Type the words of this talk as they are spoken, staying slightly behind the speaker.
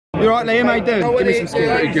You alright, Liam? How you doing? Give me some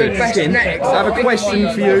skin. Pretty good. Skin. I have a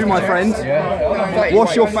question for you, my friend.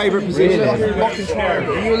 What's your favourite position?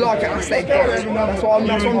 You like it, I say that's what I'm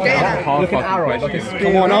getting at. Like an arrow, like a spear.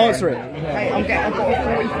 Come on, answer it. Hey, I've got a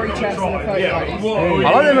 43 chest and a 38. I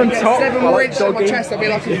like them on top. 7 ribs on my chest, I'll be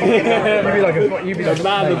like a You'd be like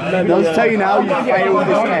man. I'll tell you now, you failed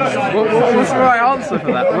this test. What's the right answer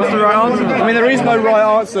for that? What's the right answer? I mean, there is no right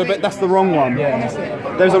answer, but that's the wrong one.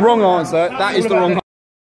 There's a wrong answer. That is the wrong answer.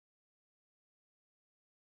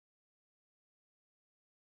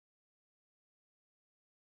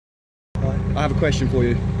 I have a question for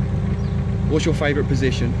you. What's your favourite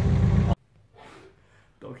position?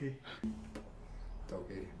 Doggy.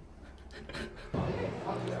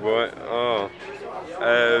 Right,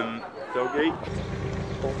 doggy.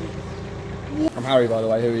 I'm Harry, by the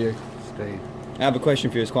way. Who are you? Steve. I have a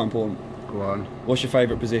question for you. It's quite important. Go on. What's your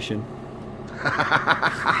favourite position?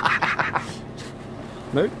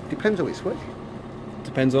 No, depends who it's with.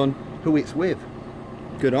 Depends on Who it's with.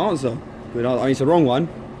 good answer. Good answer. I mean, it's the wrong one.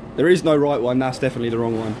 There is no right one. That's definitely the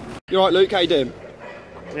wrong one. You alright, Luke? How you doing?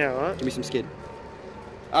 Yeah, alright. Give me some skin.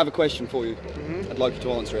 I have a question for you. I'd like you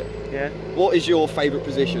to answer it. Yeah. What is your favourite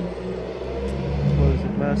position? What is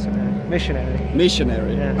it? Mercenary. Missionary.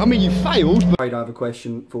 Missionary. Yeah. I mean, you failed. But I have a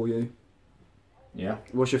question for you. Yeah.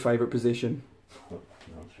 What's your favourite position?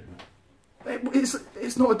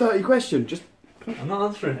 It's not a dirty question. Just. I'm not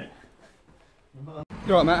answering it.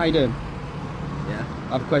 You alright, Matt? How you doing? Yeah.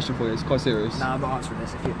 I have a question for you. It's quite serious. No, I'm not answering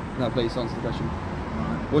this if you... No, please answer the question.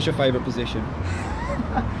 What's your favourite position?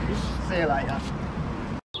 See you later.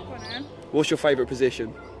 What's your favourite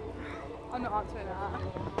position? I'm not answering that.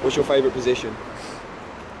 What's your favourite position?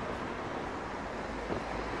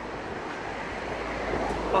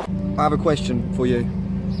 I have a question for you.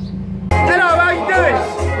 Hello, how you doing? I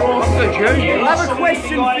have a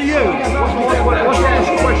question for you. What's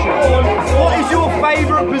the question? What is your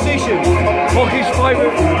favourite position? What his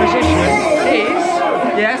favourite position is?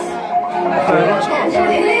 Yes? A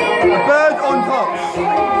bird on top.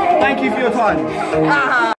 Thank you for your time.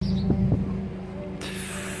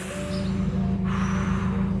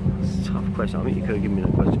 Tough question. I think you could have given me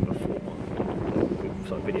that question before.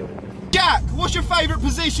 Sort of video. Jack, what's your favourite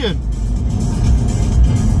position?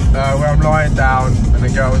 Where I'm lying down and the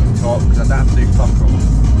girl at the top because I don't have to do fuck all.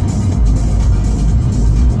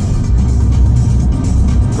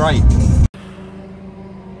 Great.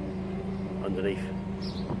 Underneath.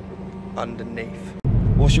 Underneath.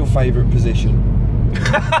 What's your favourite position? I've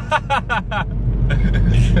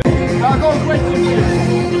got a question for you.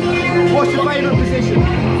 What's your favourite position?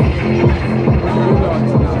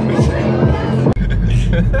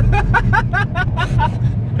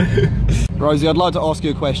 Rosie, I'd like to ask you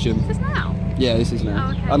a question. Is this now? Yeah, this is now.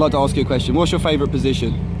 Oh, okay. I'd like to ask you a question. What's your favourite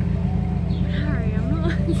position? Harry, I'm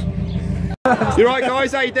not. You right,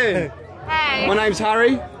 guys? How you doing? Hey. My name's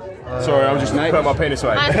Harry. Sorry, I'm just Mate. putting my penis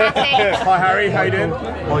away. I'm Hattie. Hi Harry, how you doing?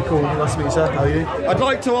 Michael, nice to meet you, sir. How are you? I'd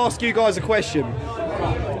like to ask you guys a question.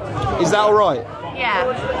 Is that all right?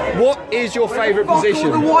 Yeah. What is your favourite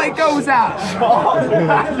position? The white goes out.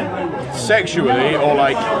 Sexually or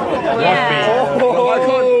like Yeah.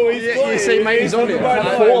 Oh, you see, mate, he's on it.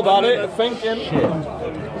 I thought about it, thinking.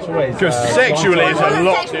 because sexually is a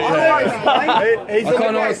lot. I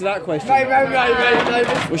can't answer that question.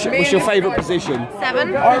 What's your favourite position?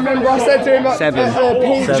 7. I remember I said to him... 7.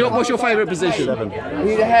 What's your favourite position? 7.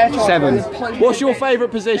 What's your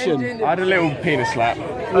favourite position? I had a little penis slap.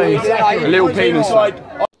 A little penis.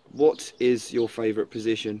 What is your favourite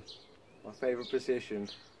position? My favourite position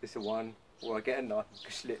is the one where I get a knife and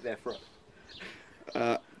slit their throat.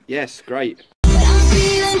 Yes, great.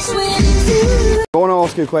 I want to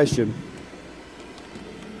ask you a question.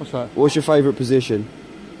 What's that? What's your favourite position?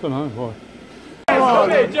 I don't know, why?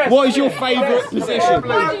 What is your favourite position?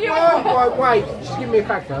 Wait, just give me a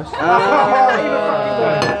fact first.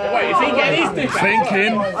 Wait, is he getting his dick?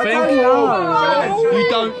 Thinking. You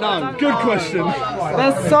don't know. Good question.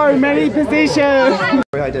 There's so many positions.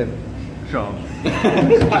 How you doing? Shut up.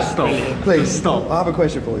 Stop. Please stop. I have a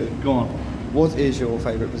question for you. Go on. What is your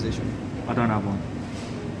favourite position? I don't have one.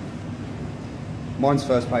 Mine's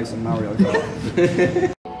first base in Mario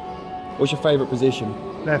Kart. What's your favourite position?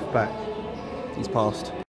 Left back. He's passed.